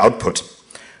IP output,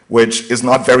 which is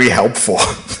not very helpful.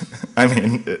 I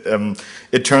mean,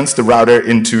 it turns the router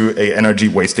into an energy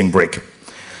wasting brick.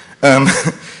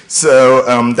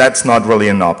 So that's not really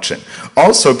an option.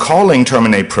 Also, calling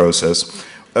terminate process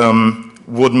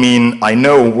would mean I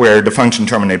know where the function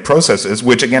terminate process is,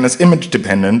 which again is image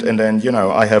dependent, and then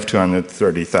I have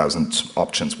 230,000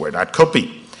 options where that could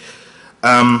be.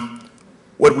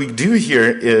 What we do here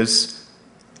is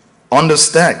on the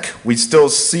stack we still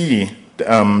see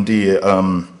the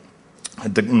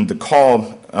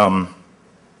call.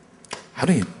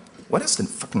 What is the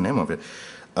fucking name of it?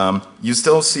 You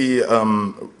still see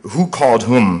who called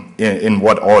whom in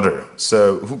what order.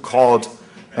 So who called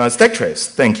stack trace?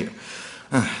 Thank you.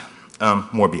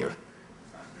 More beer.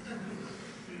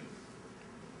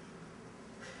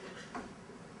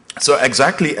 So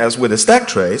exactly as with a stack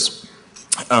trace,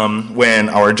 when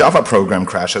our Java program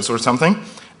crashes or something,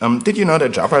 did you know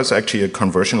that Java is actually a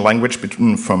conversion language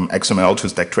from XML to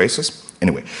stack traces?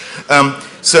 Anyway,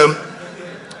 so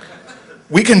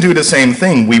we can do the same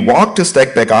thing. We walk the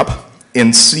stack back up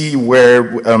and see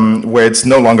where it's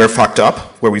no longer fucked up,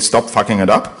 where we stop fucking it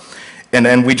up. And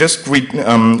then we just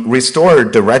restore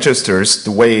the registers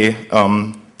the way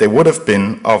they would have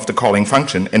been of the calling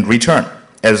function and return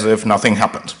as if nothing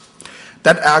happened.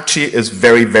 That actually is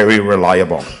very, very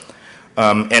reliable.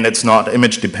 And it's not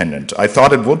image dependent. I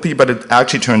thought it would be, but it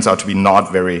actually turns out to be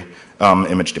not very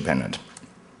image dependent.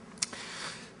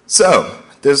 So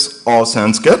this all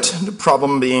sounds good. The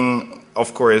problem being,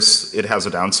 of course, it has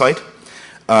a downside.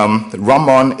 The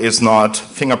ROM-on is not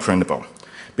fingerprintable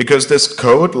because this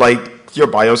code, like your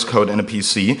BIOS code in a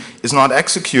PC, is not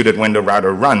executed when the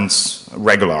router runs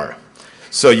regular.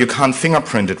 So you can't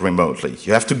fingerprint it remotely.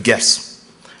 You have to guess.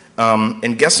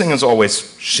 And guessing is always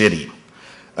shitty.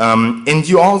 And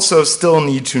you also still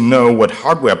need to know what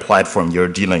hardware platform you're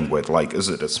dealing with. Like, is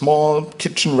it a small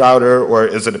kitchen router or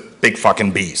is it a big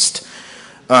fucking beast?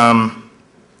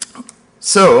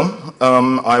 So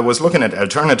I was looking at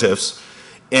alternatives,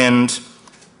 and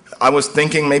I was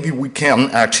thinking maybe we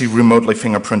can actually remotely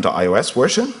fingerprint the iOS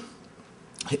version.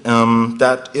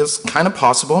 That is kind of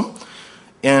possible.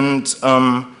 And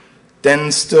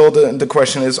then still the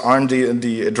question is, aren't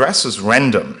the addresses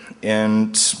random?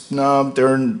 And no,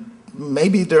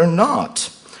 maybe they're not.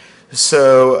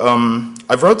 So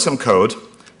I wrote some code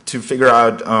to figure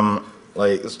out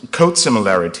like code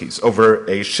similarities over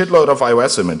a shitload of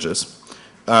iOS images.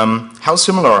 How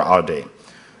similar are they?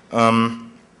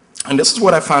 And this is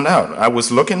what I found out. I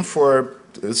was looking for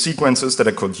sequences that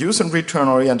I could use in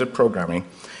return-oriented programming.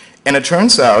 And it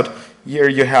turns out here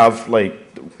you have like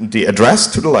the address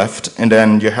to the left, and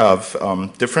then you have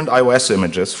different iOS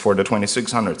images for the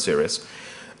 2600 series.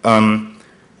 And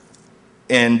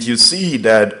you see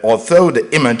that although the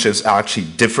images actually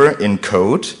differ in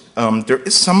code, there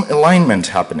is some alignment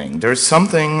happening. There's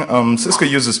something, Cisco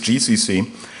uses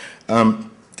GCC.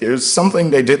 There's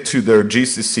something they did to their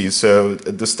GCC, so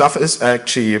the stuff is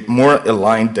actually more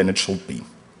aligned than it should be.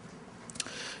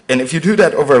 And if you do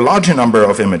that over a larger number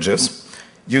of images,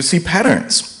 you see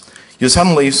patterns. You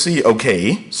suddenly see,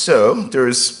 okay, so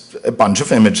there's a bunch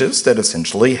of images that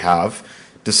essentially have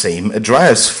the same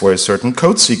address for a certain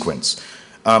code sequence.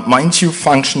 Mind you,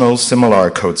 functional similar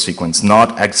code sequence,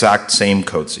 not exact same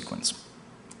code sequence.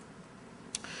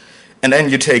 And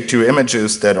then you take two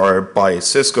images that are by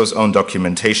Cisco's own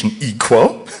documentation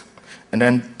equal, and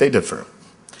then they differ.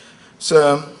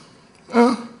 So,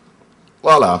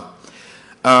 voila.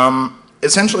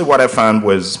 Essentially what I found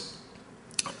was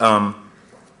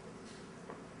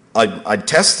I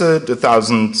tested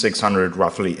 1,600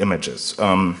 roughly images.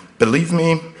 Believe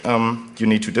me, you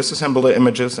need to disassemble the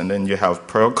images, and then you have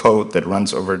Perl code that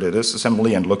runs over the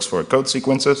disassembly and looks for code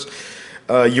sequences.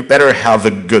 You better have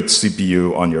a good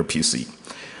CPU on your PC.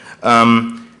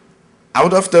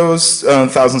 Out of those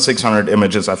 1,600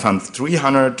 images, I found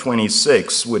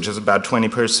 326, which is about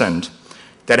 20%,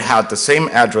 that had the same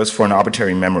address for an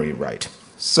arbitrary memory right.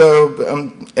 So,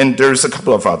 and there's a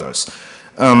couple of others.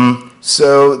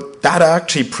 So that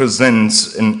actually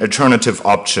presents an alternative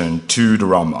option to the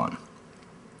ROM-on.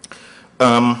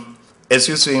 As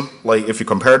you see, like if you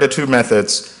compare the two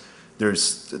methods,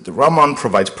 the ROM-on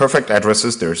provides perfect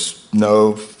addresses. There's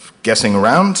no guessing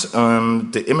around.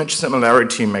 The image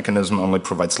similarity mechanism only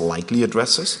provides likely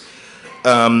addresses.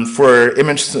 For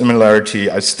image similarity,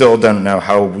 I still don't know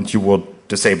how you will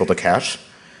disable the cache.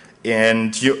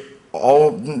 And you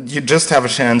just have a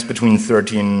chance between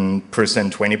 13%,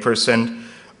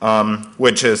 20%,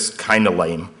 which is kind of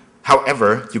lame.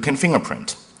 However, you can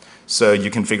fingerprint. So you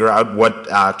can figure out what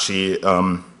actually,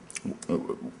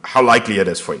 how likely it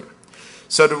is for you.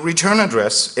 So the return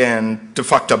address and the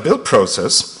fucked up build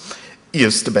process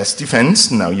is the best defense.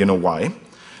 Now you know why.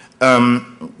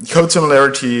 Code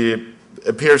similarity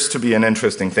appears to be an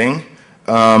interesting thing,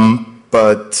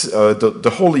 but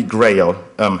the holy grail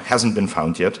hasn't been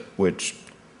found yet, which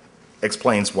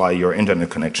explains why your internet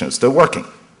connection is still working.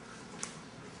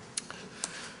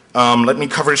 Let me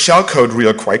cover shellcode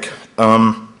real quick.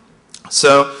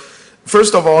 So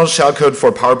first of all, shellcode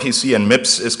for PowerPC and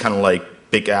MIPS is kind of like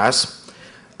big ass.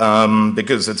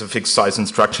 Because it's a fixed size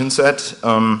instruction set.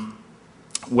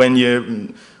 When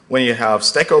you have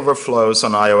stack overflows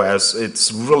on iOS,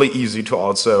 it's really easy to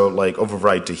also like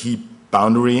overwrite the heap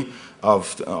boundary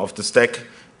of the stack,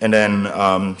 and then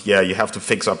yeah, you have to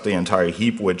fix up the entire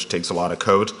heap, which takes a lot of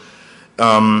code.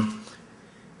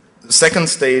 Second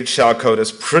stage shellcode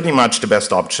is pretty much the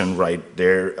best option right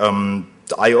there.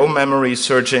 the I/O memory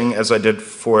searching, as I did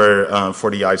for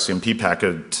the ICMP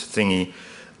packet thingy,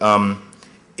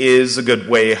 is a good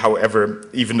way. However,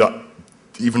 even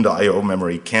the I/O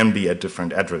memory can be at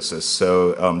different addresses,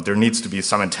 so there needs to be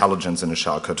some intelligence in the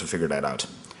shellcode to figure that out.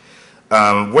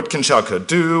 What can shellcode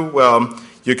do? Well,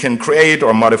 you can create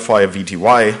or modify a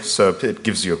VTY, so it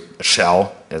gives you a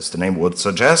shell, as the name would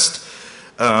suggest.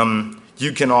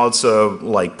 You can also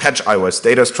like patch iOS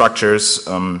data structures,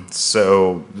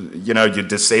 so you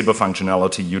disable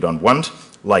functionality you don't want,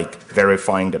 like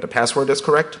verifying that the password is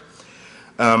correct.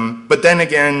 But then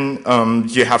again,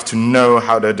 you have to know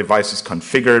how the device is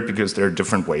configured, because there are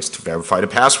different ways to verify the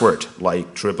password,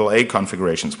 like AAA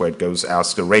configurations where it goes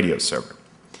ask the radio server.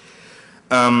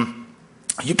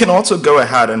 You can also go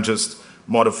ahead and just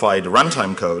modify the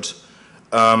runtime code.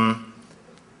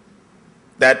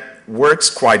 That works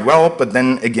quite well, but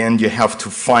then again, you have to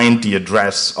find the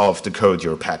address of the code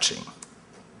you're patching.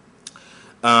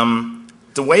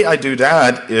 The way I do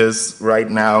that is right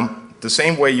now the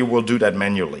same way you will do that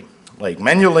manually. Like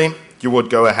manually, you would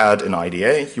go ahead in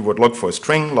IDA, you would look for a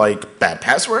string like bad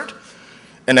password,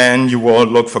 and then you will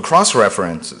look for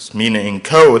cross-references, meaning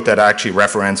code that actually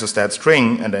references that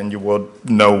string, and then you will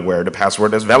know where the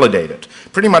password is validated.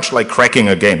 Pretty much like cracking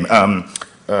a game,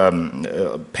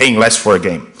 paying less for a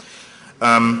game.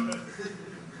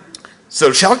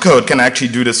 So shellcode can actually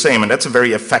do the same, and that's a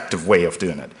very effective way of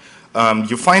doing it.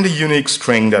 You find a unique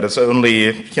string that is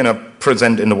only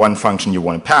present in the one function you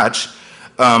want to patch.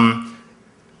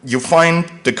 You find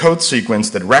the code sequence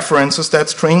that references that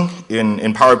string.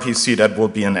 In PowerPC, that will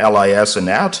be an lis and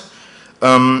add.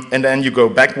 And then you go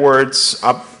backwards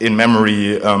up in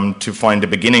memory to find the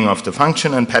beginning of the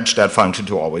function and patch that function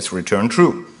to always return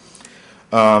true.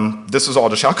 This is all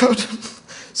the shellcode.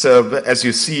 So as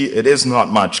you see, it is not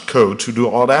much code to do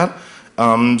all that.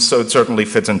 So it certainly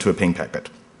fits into a ping packet.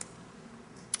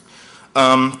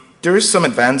 There is some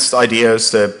advanced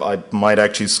ideas that I might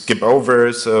actually skip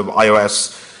over. So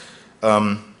iOS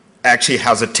actually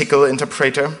has a tickle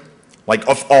interpreter. Like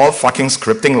of all fucking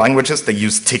scripting languages, they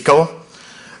use tickle.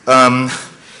 I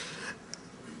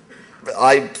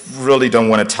really don't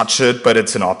want to touch it, but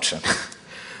it's an option.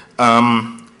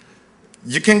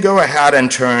 You can go ahead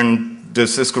and turn the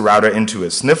Cisco router into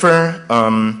a sniffer.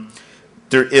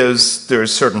 There are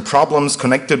certain problems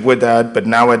connected with that, but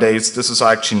nowadays this is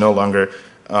actually no longer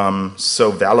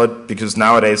so valid, because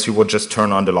nowadays you would just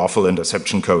turn on the lawful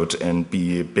interception code and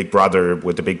be big brother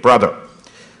with the big brother.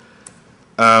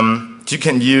 You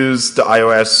can use the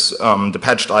iOS, the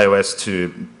patched iOS,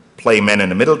 to play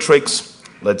man-in-the-middle tricks.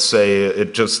 Let's say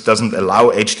it just doesn't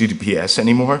allow HTTPS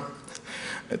anymore.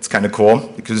 It's kind of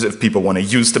cool, because if people want to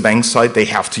use the bank site, they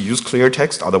have to use clear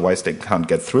text, otherwise they can't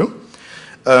get through.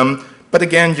 But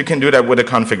again, you can do that with a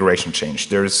configuration change.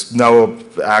 There's no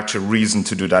actual reason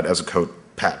to do that as a code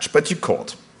patch, but you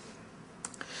could.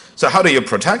 So how do you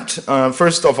protect?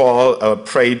 First of all,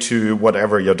 pray to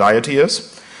whatever your deity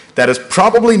is. That is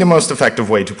probably the most effective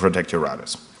way to protect your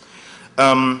routers.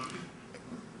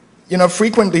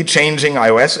 Frequently changing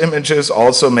iOS images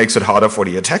also makes it harder for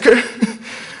the attacker,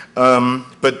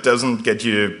 but doesn't get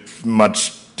you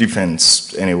much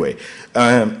defense anyway.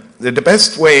 The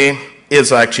best way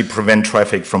is actually prevent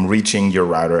traffic from reaching your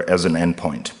router as an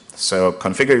endpoint. So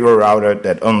configure your router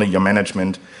that only your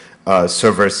management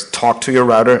servers talk to your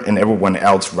router and everyone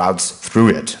else routes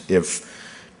through it. If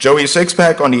Joey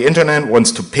Sixpack on the internet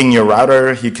wants to ping your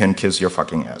router, he can kiss your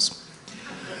fucking ass.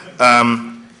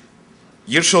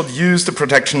 You should use the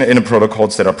protection in the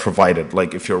protocols that are provided.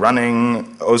 Like if you're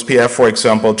running OSPF, for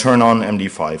example, turn on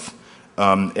MD5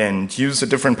 and use a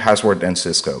different password than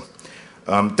Cisco.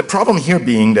 The problem here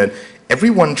being that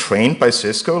everyone trained by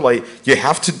Cisco, like you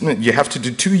have to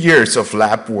do 2 years of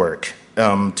lab work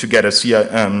to get a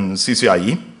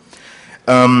CCIE.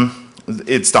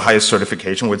 It's the highest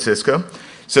certification with Cisco.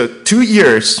 So 2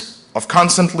 years of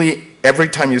constantly, every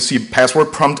time you see a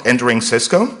password prompt entering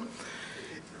Cisco,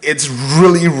 it's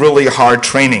really, really hard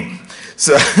training.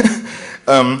 So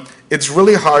it's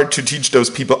really hard to teach those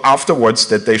people afterwards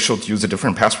that they should use a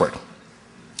different password.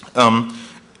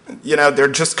 They're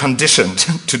just conditioned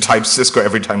to type Cisco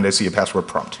every time they see a password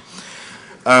prompt.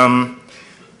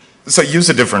 So use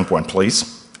a different one,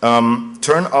 please.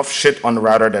 Turn off shit on the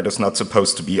router that is not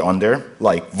supposed to be on there,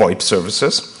 like VoIP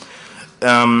services.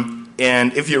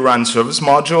 And if you run service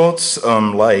modules,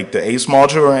 like the ACE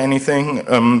module or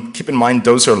anything, keep in mind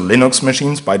those are Linux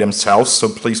machines by themselves, so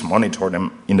please monitor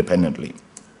them independently.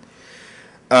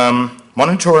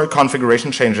 Monitor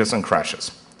configuration changes and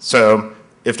crashes. So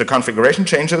if the configuration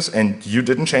changes and you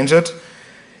didn't change it,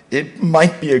 it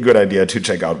might be a good idea to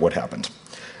check out what happened.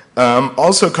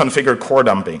 Also configure core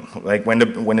dumping. Like when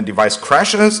a device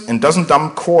crashes and doesn't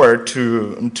dump core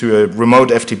to a remote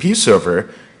FTP server,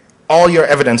 all your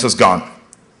evidence is gone.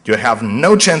 You have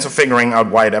no chance of figuring out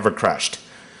why it ever crashed.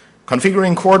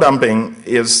 Configuring core dumping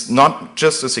is not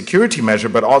just a security measure,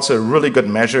 but also a really good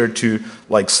measure to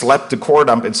like slap the core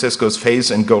dump in Cisco's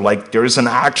face and go like, there is an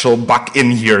actual bug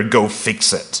in here, go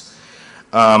fix it.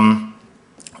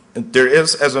 There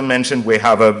is, as I mentioned, we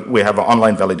have an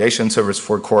online validation service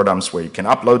for core dumps where you can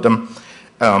upload them,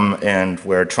 and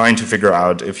we're trying to figure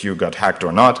out if you got hacked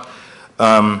or not.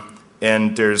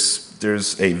 And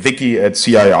there's a wiki at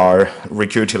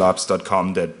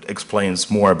CIR-recuritylabs.com that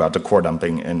explains more about the core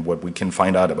dumping and what we can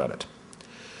find out about it.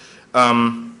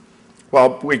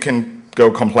 Well, we can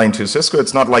go complain to Cisco.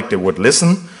 It's not like they would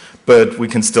listen, but we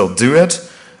can still do it.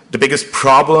 The biggest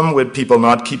problem with people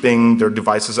not keeping their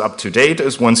devices up to date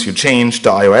is once you change the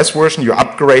iOS version, you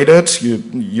upgrade it, you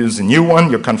use a new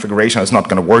one, your configuration is not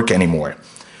going to work anymore.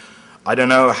 I don't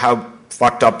know how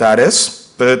fucked up that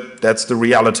is, but that's the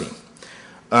reality.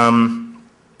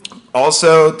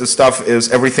 Also, the stuff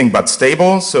is everything but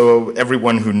stable, so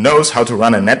everyone who knows how to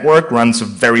run a network runs a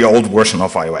very old version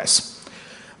of iOS.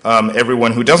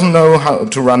 Everyone who doesn't know how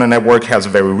to run a network has a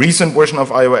very recent version of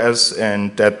iOS,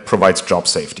 and that provides job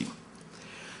safety.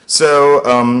 So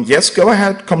yes, go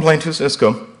ahead, complain to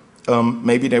Cisco.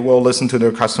 Maybe they will listen to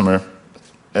their customer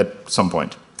at some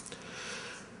point.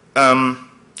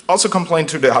 Also complain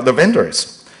to the other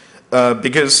vendors,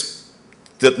 because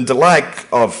the lack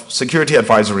of security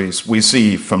advisories we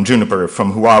see from Juniper,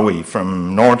 from Huawei,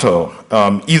 from Nortel,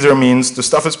 either means the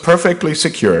stuff is perfectly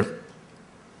secure.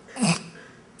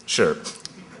 Sure.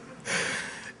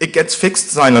 It gets fixed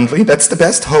silently, that's the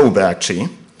best hope actually.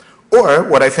 Or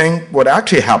what I think what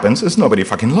actually happens is nobody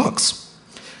fucking looks.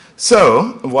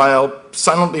 So, while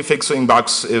silently fixing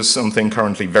bugs is something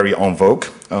currently very en vogue,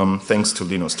 thanks to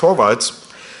Linus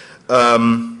Torvalds,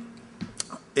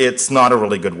 it's not a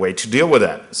really good way to deal with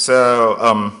that. So,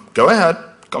 go ahead,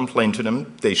 complain to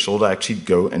them. They should actually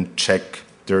go and check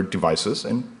their devices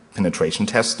and penetration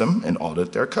test them and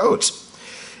audit their codes.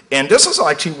 And this is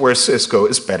actually where Cisco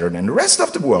is better than the rest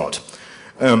of the world,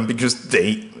 because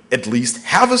they at least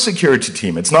have a security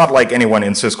team. It's not like anyone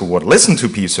in Cisco would listen to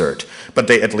PCERT, but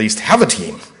they at least have a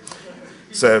team.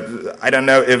 So I don't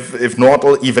know if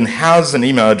Nortel even has an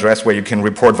email address where you can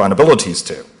report vulnerabilities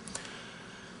to.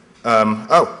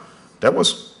 Oh, that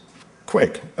was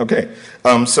quick. Okay,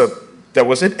 so that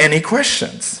was it. Any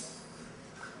questions?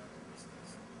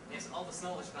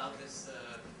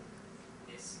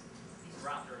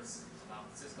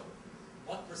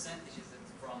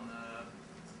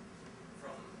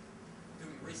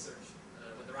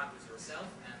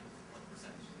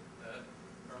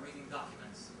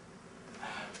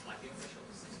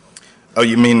 Oh,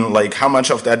 you mean like how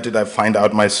much of that did I find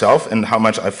out myself and how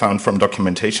much I found from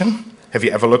documentation? Have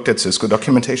you ever looked at Cisco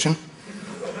documentation?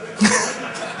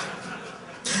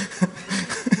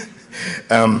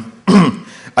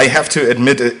 I have to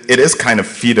admit it is kind of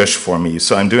fetish for me,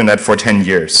 so I'm doing that for 10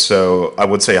 years. So I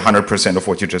would say 100% of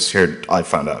what you just heard I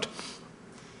found out.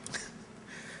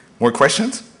 More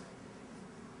questions?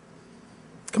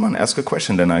 Come on, ask a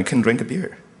question, then I can drink a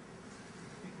beer.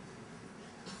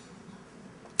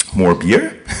 More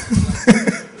beer?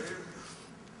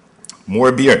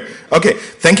 More beer. Okay,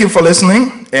 thank you for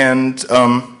listening, and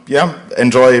yeah,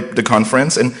 enjoy the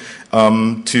conference. And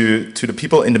to the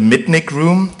people in the Mitnick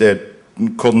room that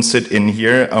couldn't sit in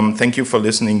here, thank you for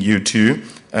listening, you too.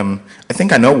 I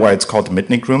think I know why it's called the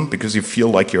Mitnick room, because you feel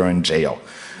like you're in jail.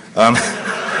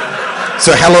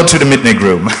 So hello to the Mitnick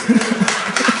room.